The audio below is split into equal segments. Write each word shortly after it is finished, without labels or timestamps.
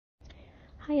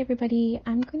Hi everybody,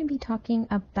 I'm going to be talking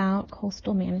about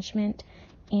coastal management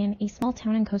in a small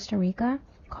town in Costa Rica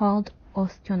called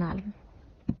Ostional.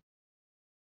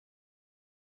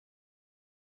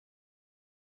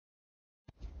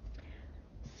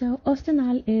 So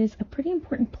Ostional is a pretty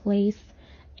important place,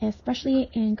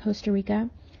 especially in Costa Rica.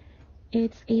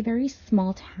 It's a very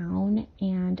small town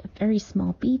and a very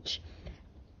small beach,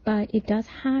 but it does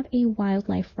have a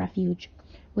wildlife refuge,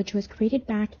 which was created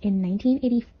back in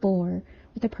 1984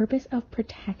 with the purpose of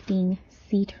protecting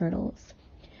sea turtles.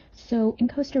 So in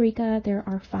Costa Rica, there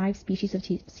are 5 species of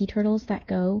sea turtles that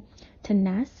go to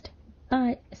nest,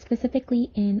 but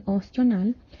specifically in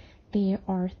Ostional, there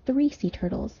are 3 sea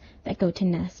turtles that go to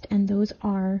nest, and those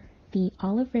are the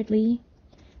olive ridley,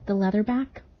 the leatherback,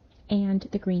 and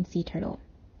the green sea turtle.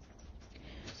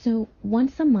 So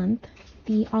once a month,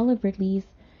 the olive ridleys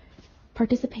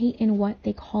participate in what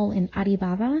they call an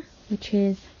arribada, which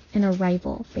is an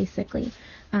arrival, basically.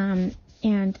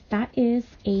 And that is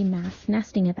a mass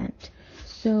nesting event.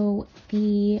 So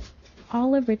the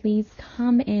olive ridleys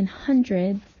come in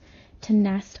hundreds to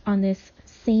nest on this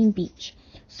same beach.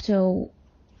 So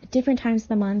different times of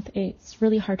the month, it's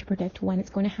really hard to predict when it's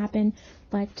going to happen,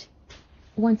 but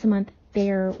once a month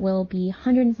there will be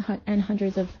hundreds and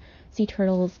hundreds of sea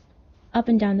turtles up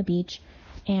and down the beach,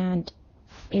 and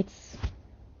it's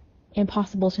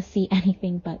impossible to see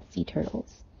anything but sea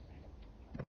turtles.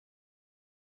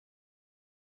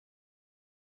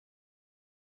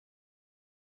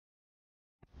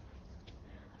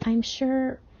 I'm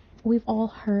sure we've all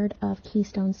heard of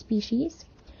keystone species,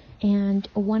 and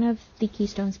one of the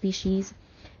keystone species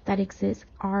that exists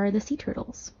are the sea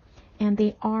turtles, and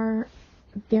they are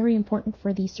very important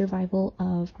for the survival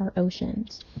of our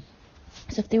oceans.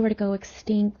 So if they were to go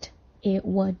extinct, it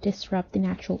would disrupt the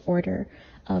natural order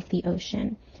of the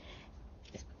ocean.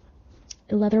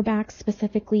 Leatherbacks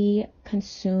specifically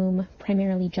consume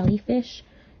primarily jellyfish,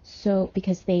 so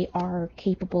because they are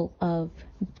capable of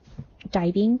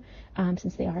diving,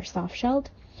 since they are soft-shelled,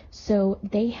 so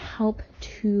they help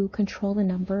to control the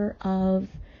number of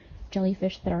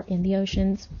jellyfish that are in the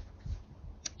oceans.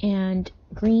 And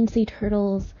green sea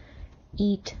turtles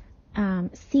eat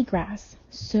seagrass,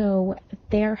 so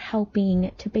they're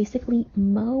helping to basically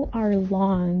mow our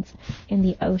lawns in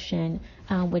the ocean,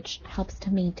 which helps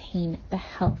to maintain the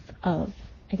health of,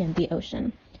 again, the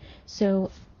ocean.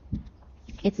 So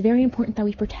it's very important that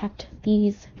we protect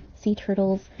these sea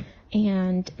turtles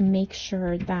and make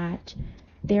sure that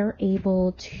they're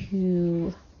able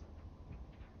to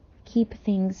keep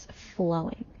things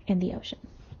flowing in the ocean.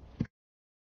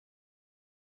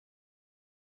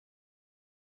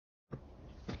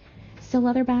 So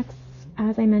leatherbacks,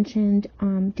 as I mentioned,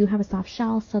 do have a soft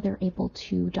shell, so they're able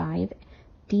to dive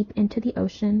deep into the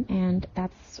ocean, and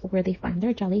that's where they find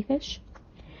their jellyfish.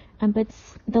 But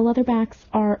the leatherbacks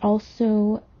are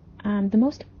also the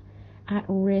most at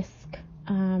risk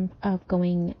of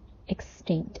going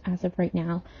extinct as of right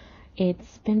now.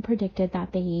 It's been predicted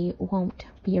that they won't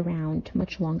be around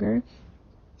much longer.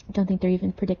 I don't think they're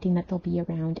even predicting that they'll be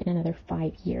around in another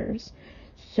 5 years.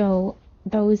 So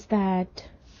those that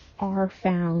are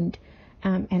found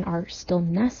and are still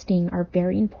nesting are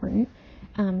very important,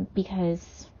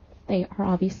 because they are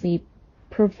obviously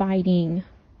providing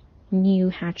new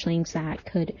hatchlings that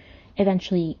could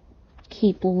eventually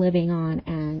keep living on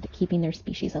and keeping their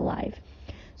species alive.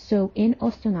 So in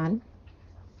Ostional,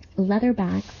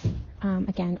 leatherbacks,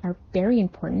 again, are very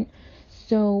important.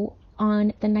 So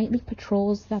on the nightly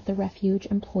patrols that the refuge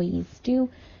employees do,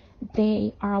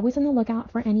 they are always on the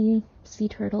lookout for any sea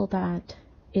turtle that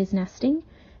is nesting,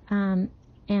 and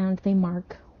they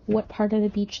mark what part of the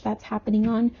beach that's happening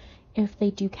on if they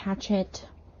do catch it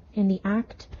in the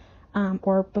act,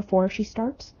 or before she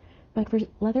starts. But for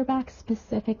leatherbacks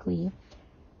specifically,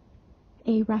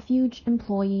 a refuge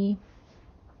employee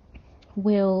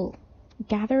will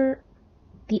gather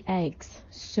the eggs.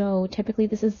 So typically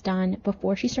this is done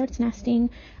before she starts nesting.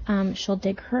 She'll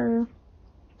dig her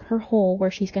hole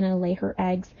where she's going to lay her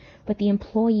eggs, but the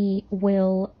employee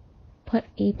will put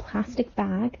a plastic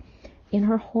bag in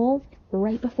her hole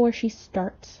right before she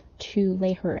starts to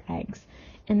lay her eggs,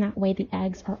 and that way the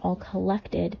eggs are all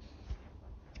collected,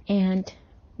 and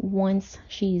once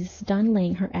she's done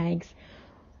laying her eggs,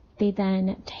 they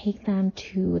then take them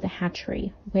to the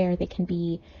hatchery where they can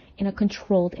be in a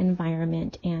controlled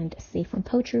environment and safe from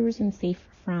poachers and safe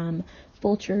from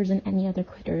vultures and any other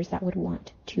critters that would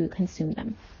want to consume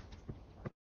them.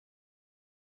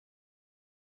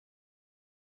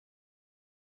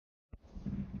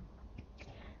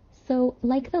 So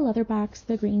like the leatherbacks,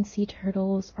 the green sea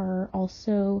turtles are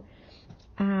also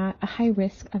at a high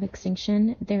risk of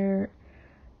extinction. They're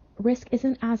risk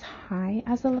isn't as high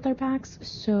as the leatherbacks,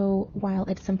 so while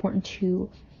it's important to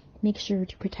make sure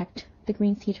to protect the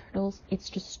green sea turtles, it's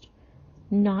just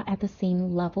not at the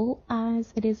same level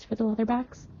as it is for the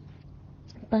leatherbacks.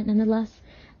 But nonetheless,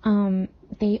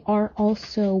 they are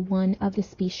also one of the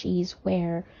species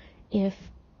where if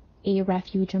a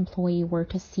refuge employee were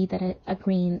to see that a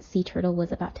green sea turtle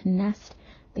was about to nest,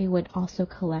 they would also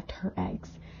collect her eggs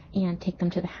and take them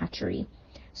to the hatchery.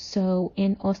 So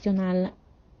in Ostional,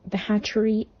 the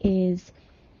hatchery is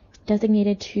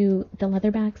designated to the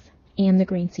leatherbacks and the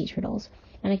green sea turtles.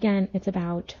 And again, it's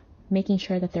about making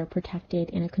sure that they're protected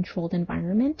in a controlled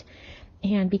environment.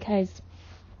 And because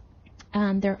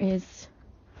there is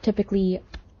typically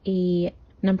a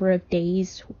number of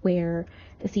days where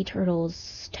the sea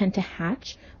turtles tend to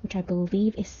hatch, which I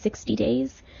believe is 60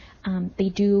 days, they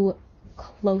do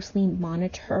closely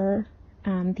monitor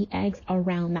the eggs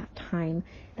around that time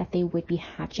that they would be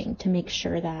hatching to make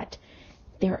sure that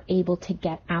they're able to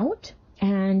get out,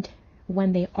 and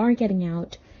when they are getting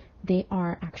out, they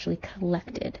are actually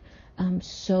collected.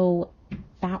 So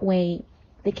that way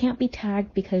they can't be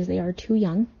tagged because they are too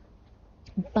young,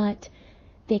 but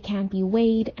they can be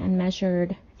weighed and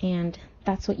measured, and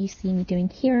that's what you see me doing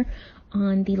here.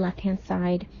 On the left hand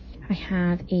side, I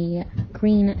have a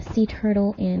green sea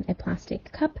turtle in a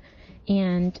plastic cup,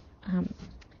 and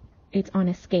it's on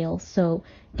a scale, so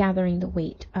gathering the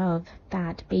weight of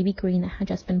that baby green that had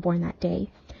just been born that day.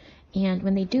 And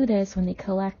when they do this, when they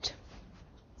collect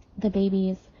the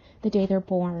babies the day they're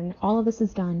born, all of this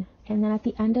is done, and then at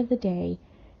the end of the day,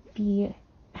 the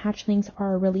hatchlings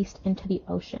are released into the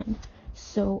ocean.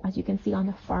 So as you can see on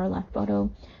the far left photo,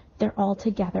 they're all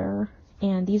together,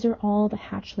 and these are all the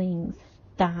hatchlings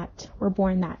that were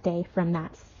born that day from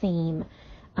that same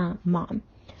mom.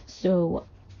 So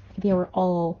they were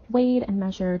all weighed and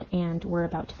measured and were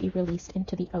about to be released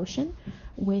into the ocean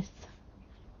with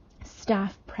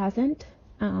staff present,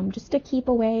 just to keep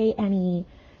away any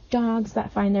dogs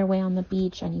that find their way on the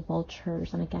beach, any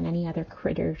vultures, and again, any other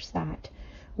critters that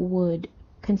would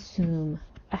consume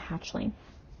a hatchling.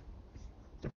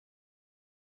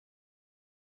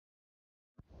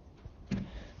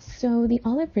 So the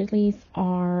olive ridleys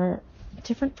are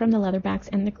different from the leatherbacks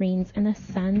and the greens in the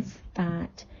sense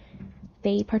that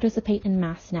they participate in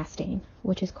mass nesting,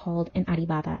 which is called an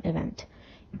arribada event.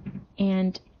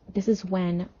 And this is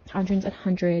when hundreds and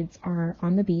hundreds are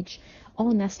on the beach,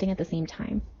 all nesting at the same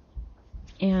time.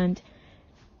 And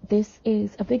this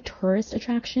is a big tourist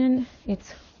attraction.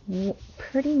 It's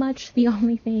pretty much the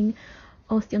only thing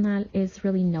Ostional is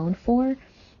really known for,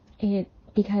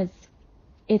 because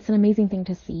it's an amazing thing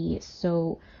to see.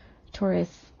 So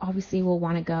tourists obviously will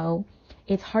want to go.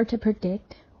 It's hard to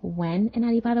predict when an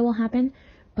arribada will happen,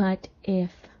 but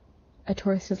if a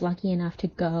tourist is lucky enough to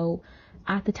go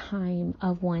at the time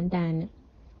of one, then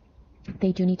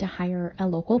they do need to hire a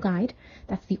local guide.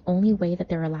 That's the only way that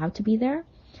they're allowed to be there.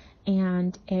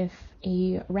 And if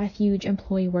a refuge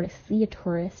employee were to see a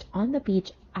tourist on the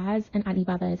beach as an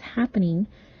arribada is happening,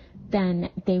 then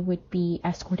they would be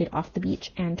escorted off the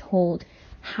beach and told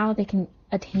how they can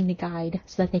attain the guide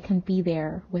so that they can be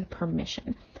there with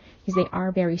permission, because they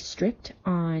are very strict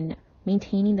on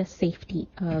maintaining the safety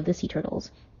of the sea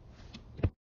turtles.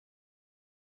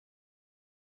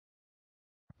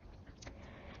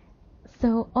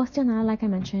 So Ostional, like I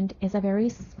mentioned, is a very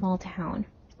small town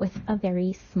with a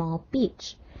very small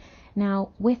beach. Now,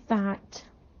 with that,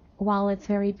 while it's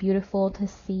very beautiful to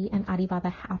see an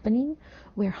arribada happening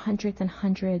where hundreds and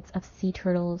hundreds of sea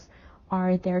turtles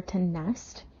are there to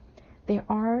nest, there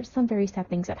are some very sad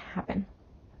things that happen.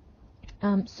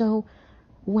 So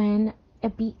when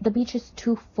the beach is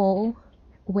too full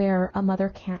where a mother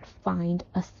can't find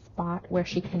a spot where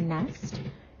she can nest,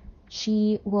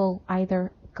 she will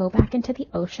either go back into the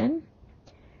ocean,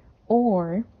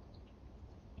 or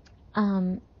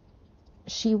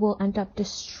she will end up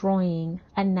destroying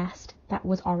a nest that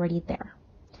was already there.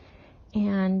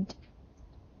 And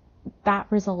that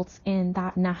results in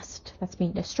that nest that's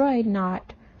being destroyed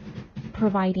not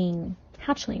providing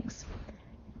hatchlings.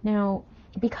 Now,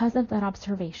 because of that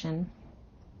observation,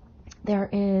 there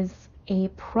is a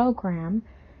program,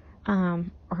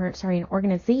 an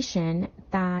organization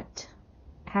that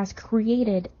has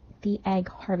created the egg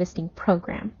harvesting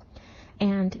program.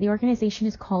 And the organization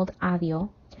is called ADIO,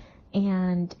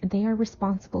 and they are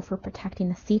responsible for protecting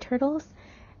the sea turtles,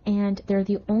 and they're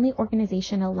the only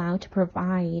organization allowed to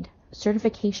provide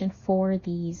certification for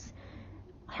these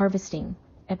harvesting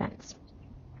events.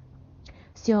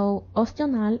 So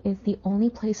Ostional is the only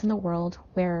place in the world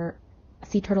where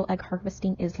sea turtle egg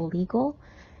harvesting is legal,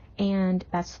 and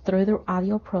that's through the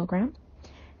ADIO program.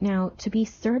 Now, to be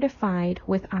certified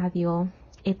with ADIO,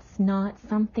 it's not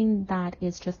something that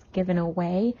is just given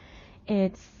away.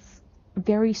 It's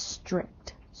very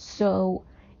strict. So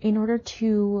in order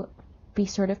to be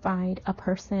certified, a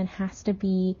person has to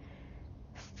be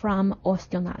from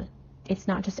Ostional. It's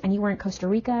not just anywhere in Costa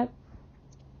Rica.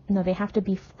 No, they have to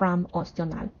be from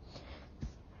Ostional.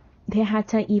 They had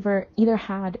to either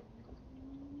had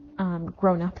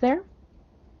grown up there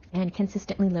and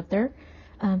consistently lived there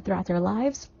throughout their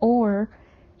lives, or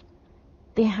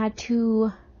they had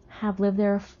to have lived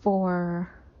there for,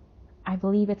 I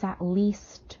believe it's at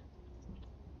least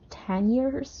 10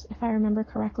 years, if I remember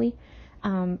correctly.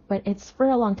 But it's for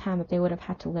a long time that they would have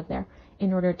had to live there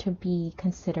in order to be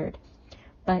considered.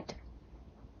 But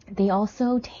they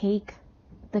also take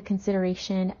the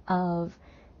consideration of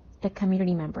the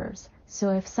community members.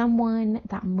 So if someone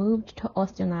that moved to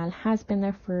Ostional has been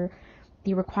there for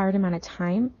the required amount of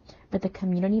time, but the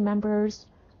community members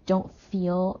don't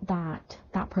feel that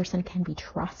that person can be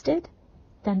trusted,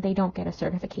 then they don't get a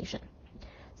certification.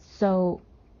 So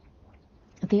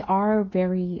they are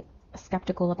very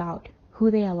skeptical about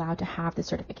who they allow to have the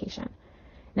certification.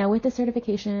 Now with the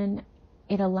certification,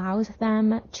 it allows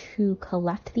them to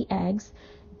collect the eggs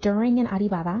during an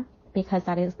arribada, because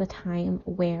that is the time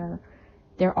where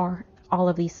there are all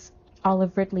of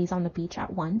Ridleys on the beach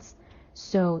at once.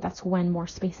 So that's when more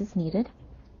space is needed.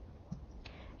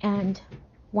 And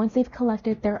once they've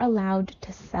collected, they're allowed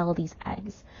to sell these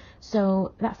eggs.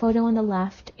 So that photo on the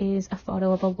left is a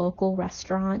photo of a local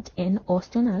restaurant in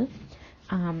Ostional.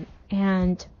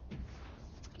 And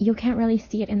you can't really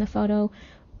see it in the photo,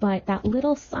 but that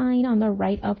little sign on the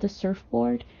right of the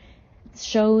surfboard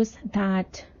shows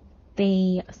that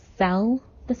they sell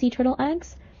the sea turtle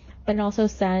eggs, but it also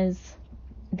says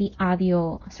the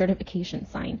ADIO certification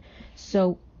sign.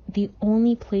 So the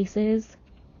only places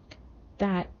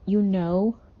that you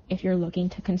know, if you're looking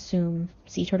to consume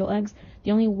sea turtle eggs,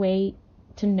 the only way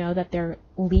to know that they're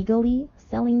legally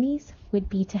selling these would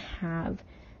be to have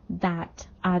that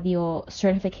ADIO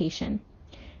certification.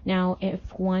 Now, if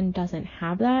one doesn't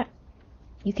have that,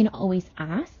 you can always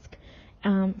ask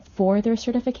for their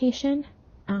certification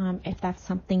if that's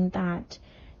something that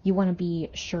you want to be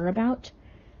sure about.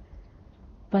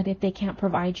 But if they can't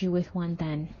provide you with one,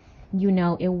 then you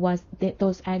know it was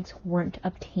those eggs weren't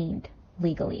obtained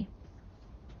legally.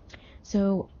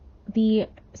 So the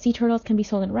sea turtles can be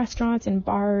sold in restaurants and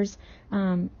bars.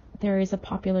 There is a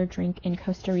popular drink in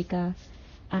Costa Rica,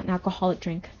 an alcoholic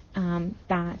drink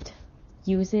that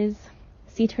uses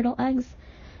sea turtle eggs.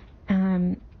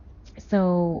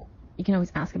 So you can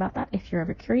always ask about that if you're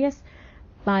ever curious.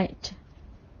 But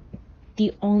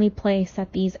the only place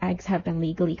that these eggs have been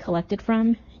legally collected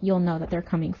from, you'll know that they're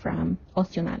coming from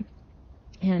Ostional.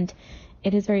 And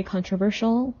it is very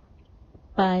controversial,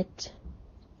 but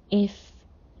if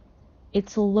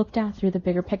it's looked at through the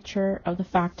bigger picture of the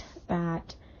fact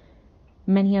that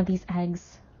many of these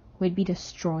eggs would be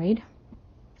destroyed,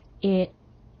 it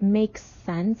makes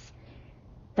sense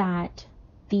that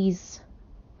these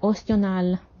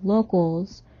Ostional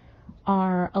locals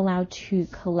are allowed to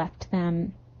collect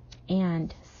them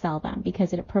and sell them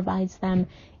because it provides them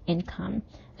income.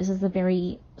 This is a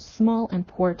very small and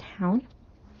poor town,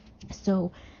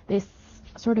 so this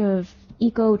sort of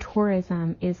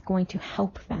eco-tourism is going to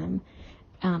help them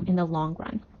in the long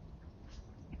run.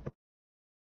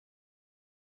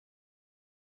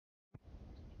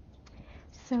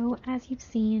 So as you've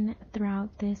seen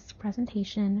throughout this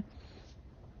presentation,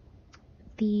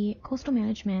 the coastal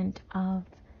management of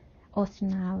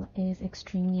Ostional is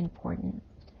extremely important.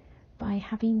 By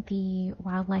having the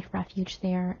wildlife refuge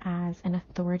there as an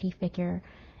authority figure,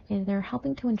 they're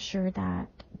helping to ensure that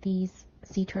these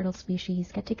sea turtle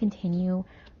species get to continue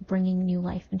bringing new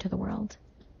life into the world.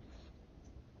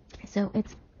 So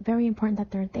it's very important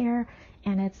that they're there,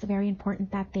 and it's very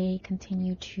important that they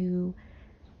continue to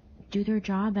do their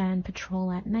job and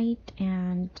patrol at night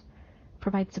and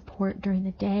provide support during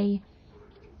the day.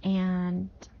 And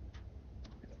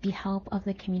the help of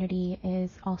the community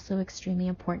is also extremely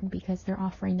important because they're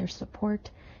offering their support.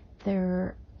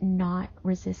 They're not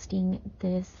resisting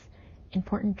this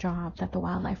important job that the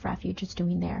wildlife refuge is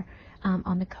doing there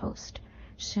on the coast.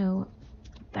 So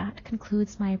that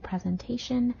concludes my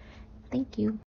presentation. Thank you.